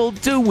people will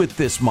do with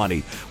this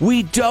money?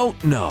 We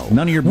don't know.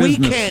 None of your business.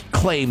 We can't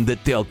claim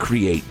that they'll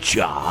create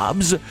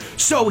jobs.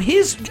 So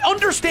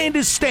understand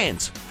his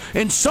stance.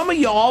 And some of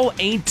y'all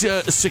ain't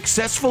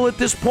successful at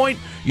this point.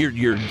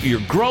 You're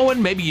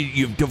growing. Maybe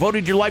you've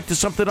devoted your life to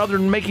something other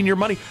than making your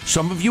money.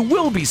 Some of you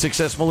will be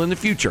successful in the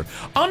future.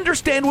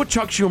 Understand what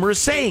Chuck Schumer is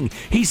saying.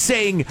 He's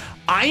saying,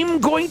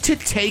 I'm going to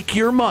take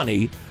your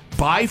money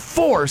by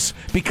force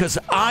because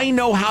I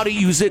know how to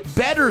use it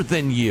better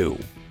than you.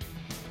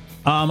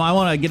 I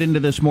want to get into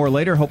this more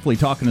later, hopefully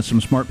talking to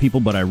some smart people,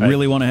 but I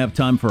really want to have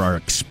time for our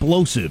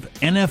explosive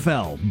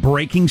NFL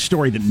breaking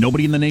story that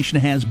nobody in the nation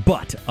has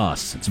but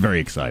us. It's very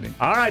exciting.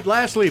 All right,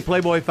 lastly,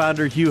 Playboy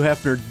founder Hugh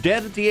Hefner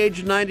dead at the age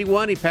of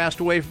 91. He passed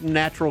away from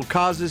natural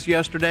causes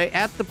yesterday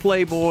at the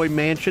Playboy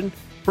Mansion.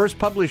 First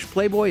published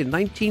Playboy in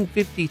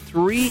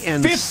 1953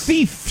 and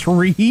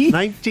 53?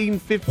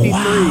 1953.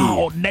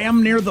 Wow,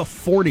 damn near the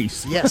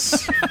 40s.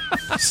 Yes.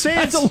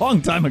 That's a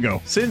long time ago.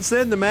 Since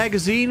then, the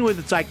magazine with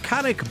its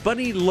iconic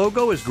bunny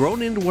logo has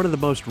grown into one of the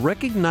most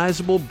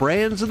recognizable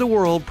brands in the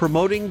world,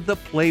 promoting the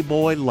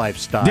Playboy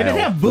lifestyle. Did it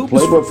have boobs? The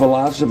Playboy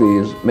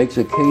philosophy makes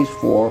a case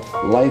for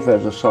life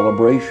as a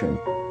celebration,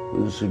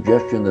 with a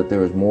suggestion that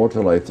there is more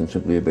to life than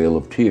simply a vale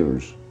of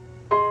tears,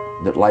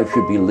 that life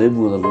should be lived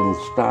with a little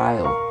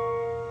style.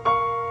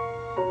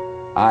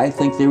 I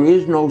think there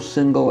is no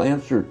single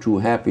answer to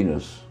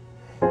happiness,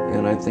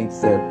 and I think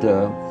that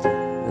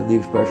the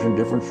expression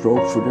different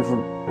strokes for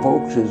different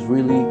folks is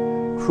really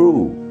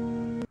true.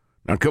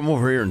 Now come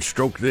over here and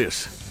stroke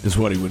this, is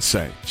what he would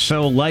say.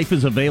 So life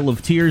is a vale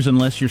of tears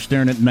unless you're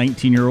staring at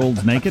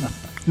 19-year-olds naked?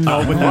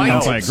 No, but I don't know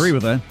if I agree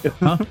with that.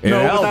 Huh?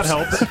 No, but that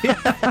helps.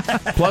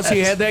 Plus, he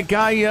had that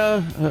guy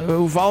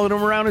who followed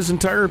him around his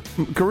entire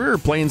career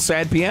playing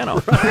sad piano.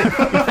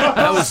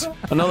 That was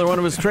another one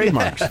of his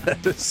trademarks.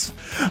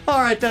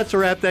 All right, that's a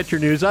wrap. That's your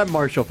news. I'm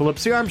Marshall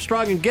Phillips, the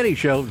Armstrong and Getty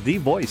Show, the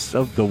voice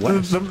of the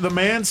West. The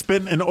man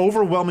spent an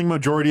overwhelming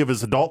majority of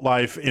his adult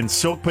life in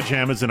silk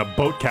pajamas and a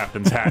boat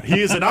captain's hat.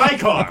 He is an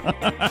icon.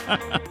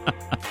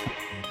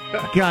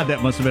 God,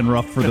 that must have been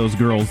rough for those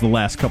girls the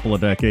last couple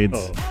of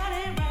decades.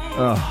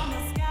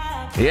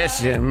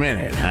 Just a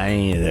minute,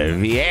 honey. The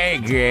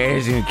Viagra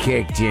hasn't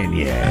kicked in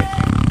yet.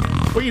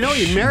 Well,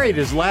 he married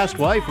his last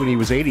wife when he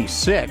was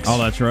 86. Oh,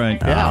 that's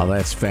right. Yeah. Oh,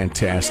 that's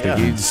fantastic. Yeah.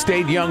 He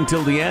stayed young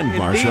till the end,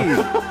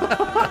 Marshall.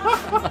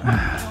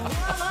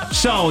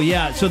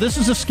 So this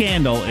is a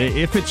scandal.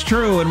 If it's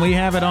true, and we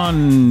have it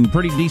on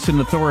pretty decent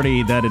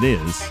authority that it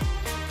is,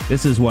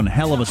 this is one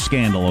hell of a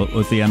scandal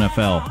with the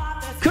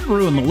NFL. Could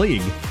ruin the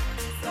league.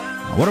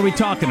 What are we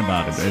talking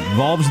about? It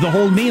involves the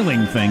whole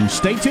kneeling thing.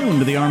 Stay tuned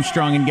to the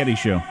Armstrong and Getty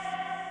Show.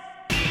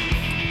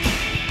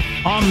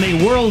 On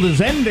the world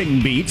is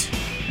ending beat,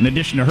 in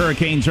addition to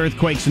hurricanes,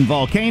 earthquakes, and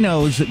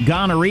volcanoes,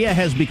 gonorrhea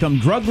has become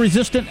drug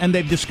resistant, and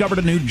they've discovered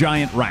a new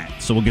giant rat.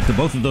 So we'll get to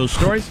both of those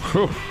stories.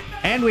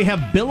 And we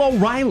have Bill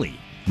O'Reilly.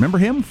 Remember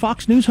him?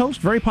 Fox News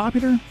host, very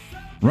popular.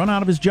 Run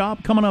out of his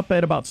job, coming up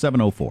at about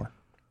 7:04.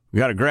 We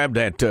got to grab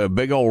that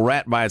big old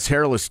rat by its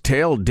hairless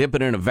tail, dip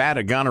it in a vat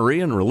of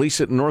gonorrhea, and release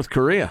it in North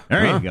Korea.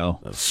 There you go.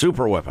 A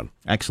super weapon.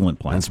 Excellent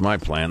plan. That's my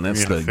plan.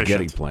 That's Very the efficient.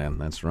 Getty plan.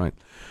 That's right.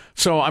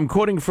 So I'm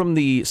quoting from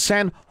the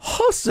San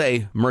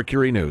Jose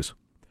Mercury News,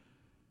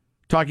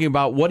 talking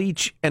about what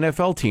each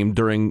NFL team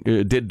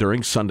did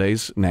during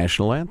Sunday's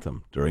national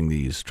anthem during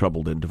these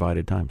troubled and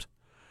divided times.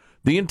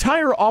 The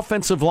entire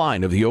offensive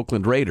line of the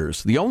Oakland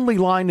Raiders, the only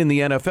line in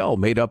the NFL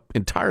made up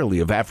entirely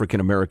of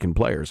African-American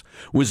players,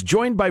 was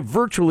joined by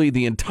virtually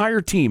the entire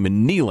team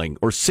in kneeling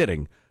or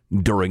sitting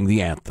during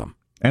the anthem.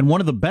 And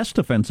one of the best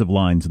offensive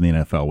lines in the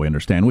NFL, we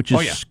understand, which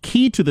is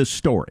key to this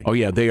story. Oh,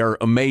 yeah, they are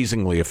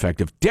amazingly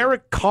effective.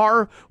 Derek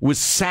Carr was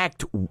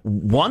sacked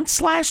once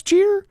last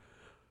year?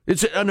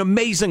 It's an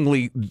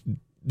amazingly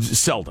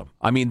seldom.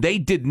 I mean, they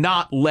did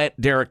not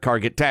let Derek Carr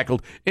get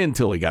tackled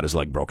until he got his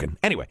leg broken.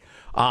 Anyway,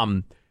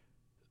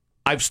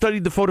 I've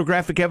studied the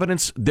photographic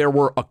evidence. There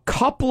were a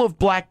couple of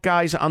black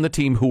guys on the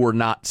team who were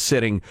not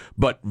sitting,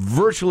 but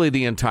virtually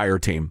the entire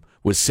team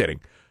was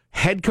sitting.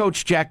 Head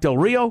coach Jack Del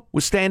Rio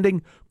was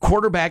standing.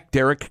 Quarterback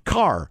Derek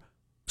Carr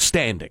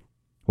standing.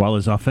 While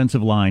his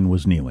offensive line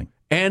was kneeling.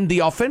 And the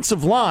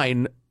offensive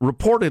line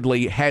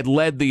reportedly had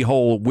led the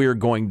whole we're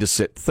going to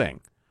sit thing.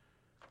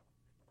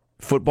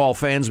 Football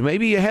fans may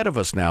be ahead of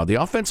us now. The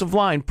offensive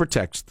line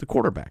protects the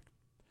quarterback.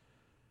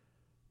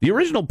 The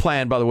original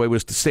plan, by the way,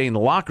 was to stay in the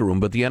locker room,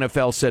 but the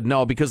NFL said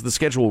no, because the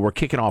schedule we're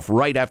kicking off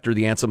right after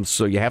the anthem,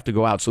 so you have to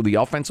go out. So the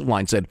offensive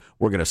line said,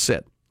 we're going to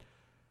sit.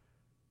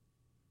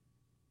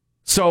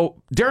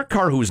 So Derek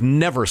Carr, who was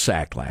never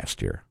sacked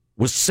last year,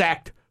 was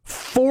sacked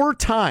 4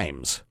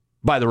 times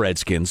by the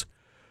Redskins,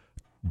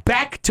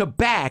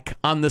 back-to-back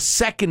on the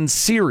second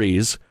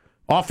series,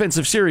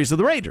 offensive series of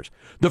the Raiders.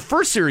 The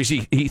first series,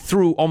 he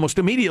threw almost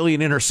immediately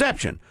an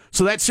interception.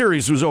 So that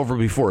series was over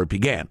before it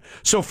began.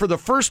 So for the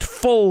first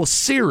full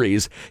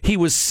series, he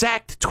was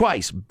sacked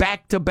twice,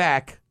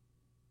 back-to-back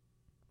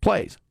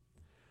plays.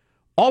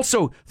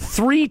 Also,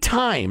 3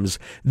 times,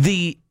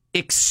 the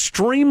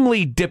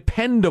extremely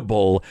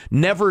dependable,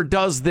 never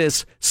does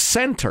this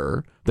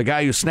center, the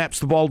guy who snaps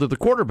the ball to the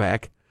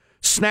quarterback,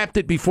 snapped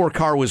it before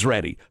Carr was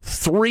ready.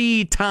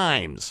 3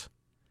 times.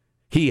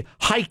 He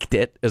hiked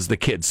it, as the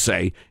kids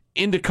say,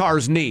 into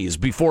Carr's knees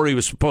before he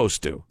was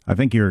supposed to. I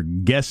think you're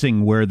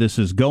guessing where this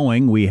is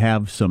going. We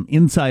have some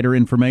insider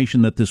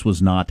information that this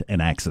was not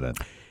an accident.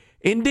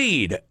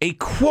 Indeed. A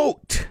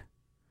quote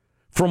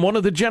from one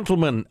of the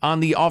gentlemen on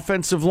the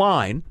offensive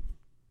line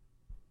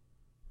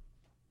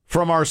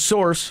from our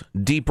source,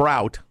 Deep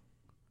Route.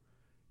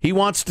 He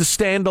wants to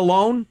stand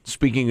alone.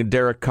 Speaking of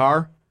Derek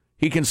Carr,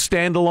 he can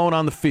stand alone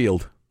on the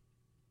field.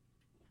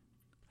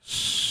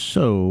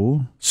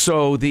 So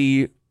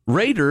the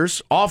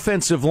Raiders'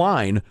 offensive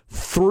line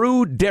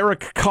threw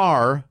Derek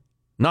Carr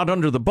not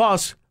under the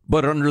bus,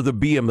 but under the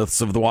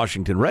behemoths of the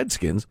Washington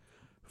Redskins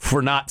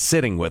for not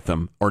sitting with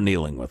them or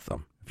kneeling with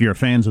them. If you're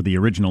fans of the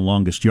original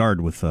Longest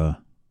Yard with Burt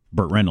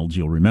Reynolds,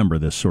 you'll remember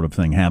this sort of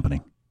thing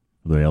happening.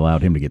 They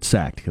allowed him to get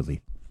sacked because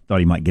he thought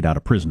he might get out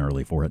of prison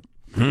early for it.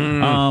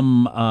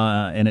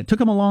 And it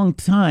took him a long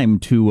time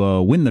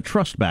to win the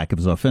trust back of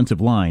his offensive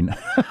line.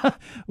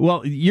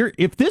 Well,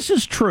 if this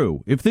is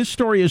true, if this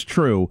story is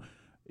true,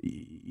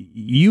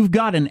 you've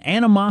got an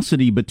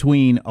animosity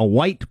between a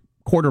white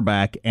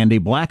quarterback and a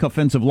black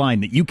offensive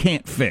line that you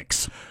can't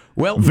fix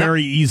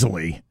very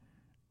easily.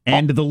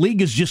 And the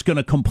league is just going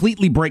to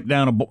completely break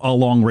down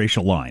along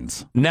racial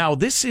lines. Now,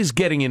 this is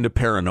getting into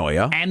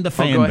paranoia. And the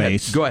fan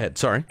base. Go ahead,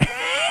 sorry.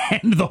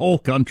 And the whole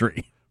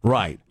country.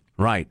 Right.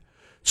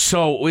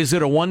 So is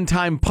it a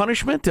one-time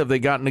punishment? Have they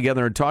gotten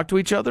together and talked to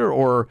each other?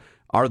 Or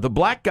are the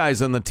black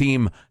guys on the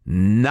team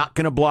not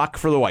going to block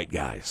for the white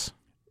guys?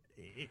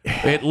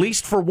 At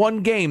least for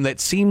one game, that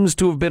seems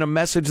to have been a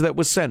message that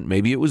was sent.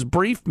 Maybe it was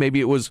brief. Maybe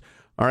it was,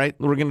 all right,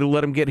 we're going to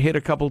let him get hit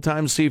a couple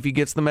times, see if he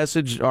gets the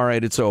message. All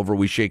right, it's over.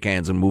 We shake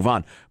hands and move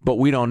on. But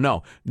we don't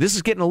know. This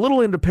is getting a little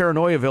into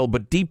Paranoiaville,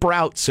 but Deep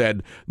Route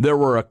said there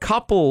were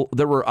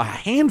a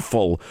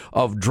handful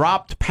of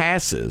dropped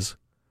passes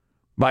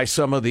by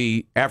some of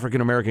the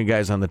African-American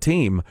guys on the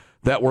team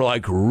that were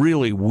like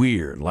really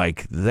weird.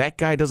 Like, that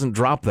guy doesn't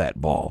drop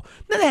that ball.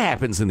 That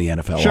happens in the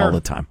NFL all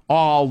the time.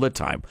 All the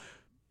time.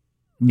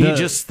 He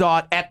just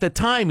thought, at the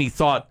time, he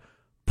thought,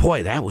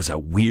 boy, that was a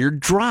weird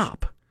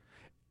drop.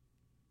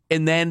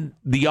 And then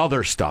the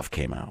other stuff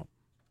came out.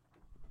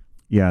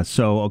 Yeah,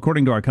 so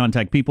according to our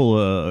contact,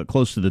 people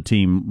close to the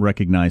team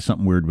recognized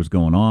something weird was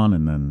going on,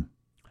 and then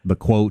the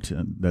quote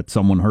that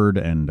someone heard.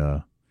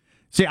 And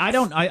see, I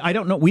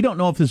don't know. We don't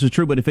know if this is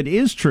true, but if it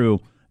is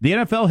true, the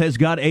NFL has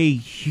got a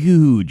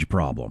huge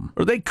problem.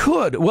 Or they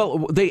could.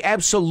 Well, they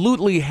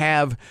absolutely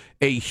have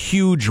a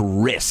huge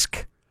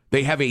risk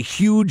They have a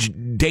huge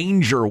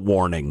danger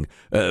warning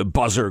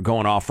buzzer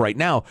going off right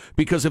now,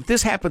 because if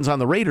this happens on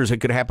the Raiders, it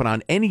could happen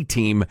on any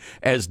team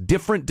as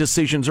different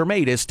decisions are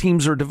made, as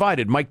teams are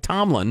divided. Mike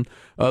Tomlin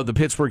of the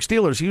Pittsburgh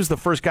Steelers, he was the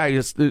first guy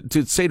to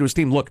say to his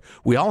team, look,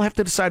 we all have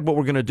to decide what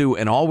we're going to do,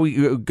 and all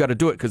we got to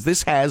do it because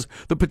this has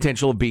the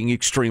potential of being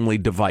extremely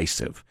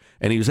divisive.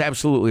 And he was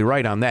absolutely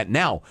right on that.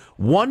 Now,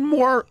 one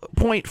more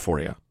point for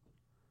you.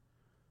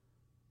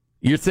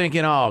 You're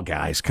thinking, oh,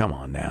 guys, come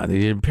on now.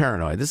 You're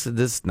paranoid. This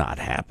is not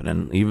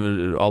happening.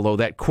 Even although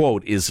that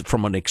quote is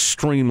from an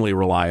extremely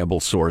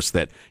reliable source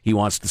that he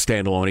wants to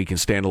stand alone. He can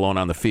stand alone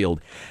on the field.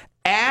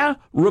 A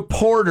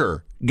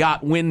reporter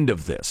got wind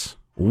of this.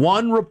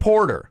 One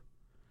reporter.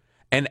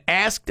 And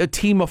asked a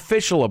team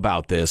official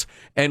about this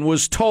and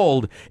was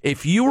told,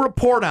 if you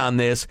report on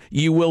this,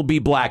 you will be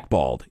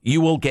blackballed. You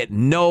will get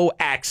no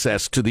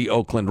access to the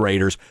Oakland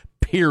Raiders.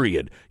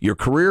 Period. Your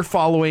career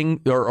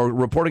following or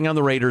reporting on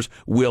the Raiders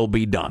will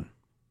be done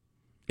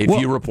if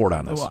you report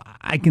on this. Well,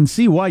 I can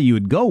see why you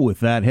would go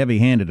with that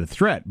heavy-handed a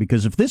threat,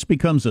 because if this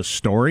becomes a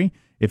story,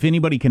 if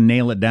anybody can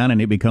nail it down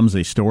and it becomes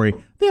a story,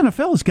 the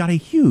NFL has got a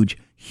huge,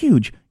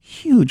 huge,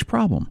 huge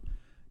problem.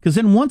 Because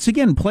then once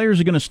again, players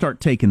are going to start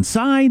taking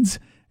sides,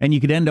 and you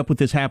could end up with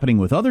this happening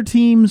with other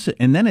teams,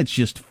 and then it's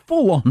just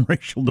full-on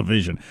racial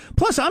division.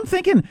 Plus, I'm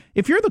thinking,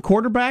 if you're the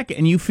quarterback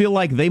and you feel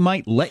like they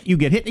might let you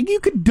get hit, you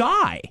could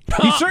die.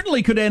 You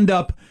certainly could end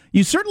up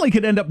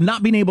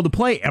not being able to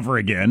play ever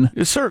again.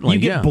 Certainly,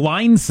 you get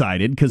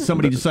blindsided because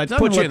somebody decides, I'm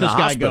going to let this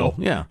guy go.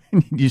 Yeah.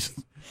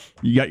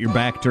 You got your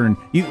back turned.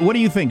 What do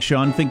you think,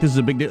 Sean? Think this is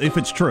a big deal? If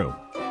it's true.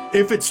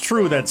 If it's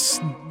true,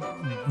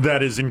 that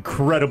is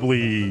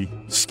incredibly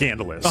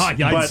scandalous.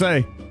 I'd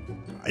say.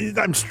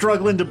 I'm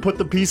struggling to put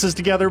the pieces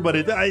together, but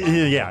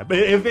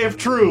if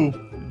true,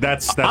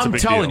 that's a big deal. I'm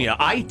telling you,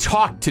 I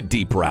talked to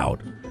Deep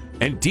Route,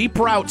 and Deep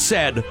Route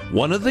said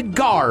one of the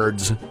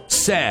guards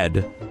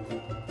said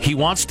he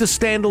wants to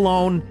stand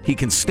alone. He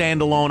can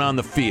stand alone on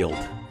the field.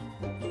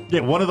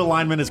 Yeah, one of the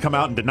linemen has come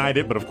out and denied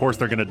it, but of course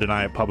they're going to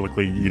deny it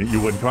publicly.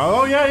 You wouldn't come out,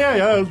 oh,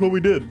 yeah, that's what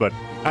we did. But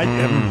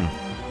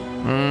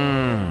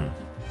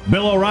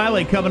Bill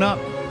O'Reilly coming up.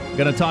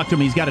 Going to talk to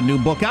him. He's got a new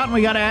book out, and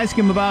we got to ask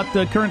him about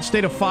the current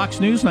state of Fox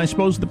News and I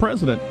suppose the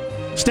president.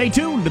 Stay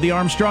tuned to the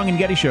Armstrong and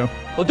Getty Show.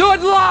 We'll do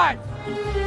it live.